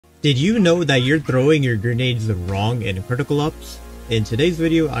Did you know that you're throwing your grenades wrong in critical ops? In today's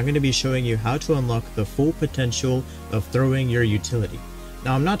video, I'm going to be showing you how to unlock the full potential of throwing your utility.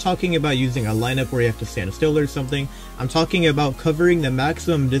 Now, I'm not talking about using a lineup where you have to stand still or something. I'm talking about covering the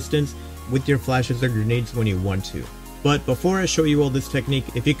maximum distance with your flashes or grenades when you want to. But before I show you all this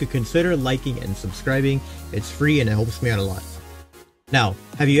technique, if you could consider liking and subscribing, it's free and it helps me out a lot. Now,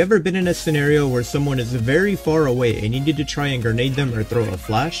 have you ever been in a scenario where someone is very far away and you need to try and grenade them or throw a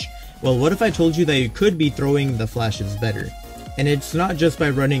flash? Well, what if I told you that you could be throwing the flashes better? And it's not just by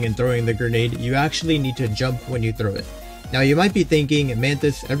running and throwing the grenade, you actually need to jump when you throw it. Now you might be thinking,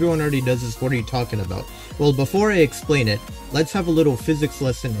 Mantis, everyone already does this, what are you talking about? Well, before I explain it, let's have a little physics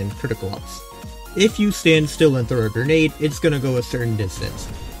lesson in critical ops. If you stand still and throw a grenade, it's gonna go a certain distance.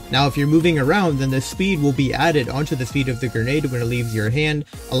 Now if you're moving around, then the speed will be added onto the speed of the grenade when it leaves your hand,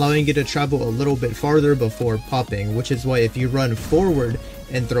 allowing it to travel a little bit farther before popping, which is why if you run forward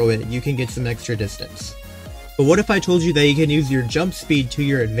and throw it, you can get some extra distance. But what if I told you that you can use your jump speed to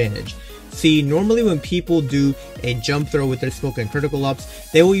your advantage? See, normally when people do a jump throw with their smoke and critical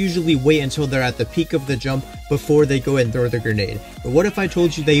ops, they will usually wait until they're at the peak of the jump before they go and throw the grenade. But what if I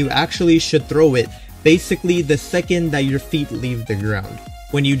told you that you actually should throw it basically the second that your feet leave the ground?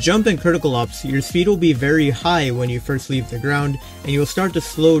 When you jump in critical ops, your speed will be very high when you first leave the ground, and you'll start to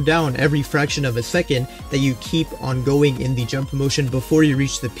slow down every fraction of a second that you keep on going in the jump motion before you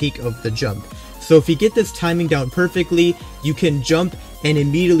reach the peak of the jump. So if you get this timing down perfectly, you can jump and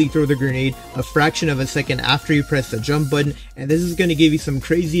immediately throw the grenade a fraction of a second after you press the jump button, and this is going to give you some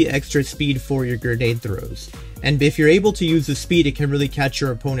crazy extra speed for your grenade throws. And if you're able to use the speed, it can really catch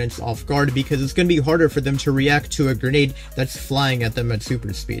your opponents off guard because it's going to be harder for them to react to a grenade that's flying at them at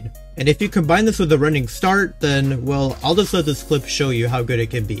super speed. And if you combine this with a running start, then, well, I'll just let this clip show you how good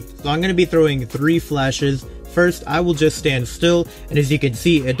it can be. So I'm going to be throwing 3 flashes. First, I will just stand still, and as you can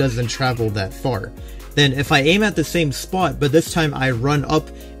see, it doesn't travel that far. Then if I aim at the same spot, but this time I run up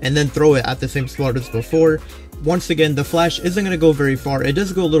and then throw it at the same spot as before, once again, the flash isn't going to go very far. It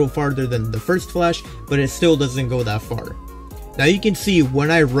does go a little farther than the first flash, but it still doesn't go that far. Now you can see when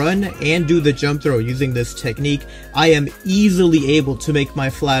I run and do the jump throw using this technique, I am easily able to make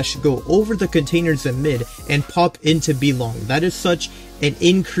my flash go over the containers in mid and pop into B long. That is such an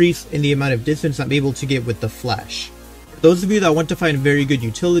increase in the amount of distance I'm able to get with the flash. For those of you that want to find very good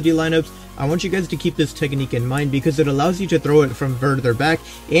utility lineups, I want you guys to keep this technique in mind because it allows you to throw it from further back,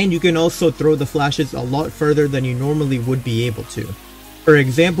 and you can also throw the flashes a lot further than you normally would be able to. For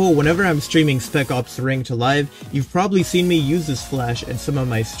example, whenever I'm streaming Spec Ops Ranked Live, you've probably seen me use this flash in some of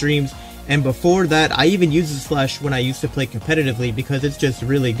my streams, and before that, I even used this flash when I used to play competitively because it's just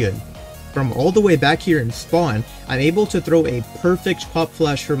really good. From all the way back here in spawn, I'm able to throw a perfect pop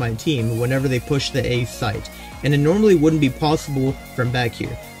flash for my team whenever they push the A site, and it normally wouldn't be possible from back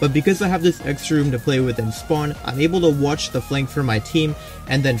here. But because I have this extra room to play with in spawn, I'm able to watch the flank for my team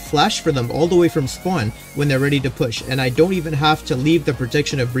and then flash for them all the way from spawn when they're ready to push, and I don't even have to leave the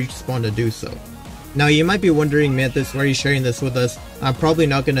protection of breach spawn to do so. Now you might be wondering, Mantis, why are you sharing this with us? I'm probably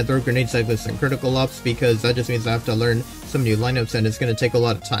not going to throw grenades like this in critical ops because that just means I have to learn some new lineups and it's going to take a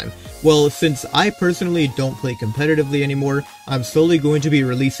lot of time. Well, since I personally don't play competitively anymore, I'm slowly going to be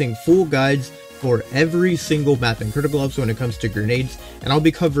releasing full guides for every single map in critical ops when it comes to grenades, and I'll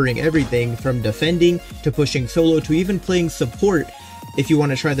be covering everything from defending to pushing solo to even playing support if you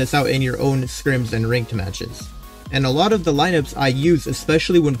want to try this out in your own scrims and ranked matches. And a lot of the lineups I use,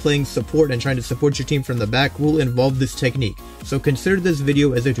 especially when playing support and trying to support your team from the back, will involve this technique. So consider this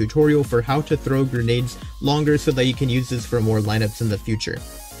video as a tutorial for how to throw grenades longer so that you can use this for more lineups in the future.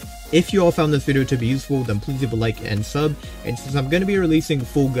 If you all found this video to be useful, then please leave a like and sub, and since I'm going to be releasing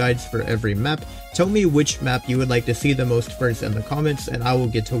full guides for every map, tell me which map you would like to see the most first in the comments and I will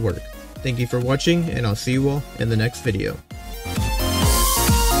get to work. Thank you for watching, and I'll see you all in the next video.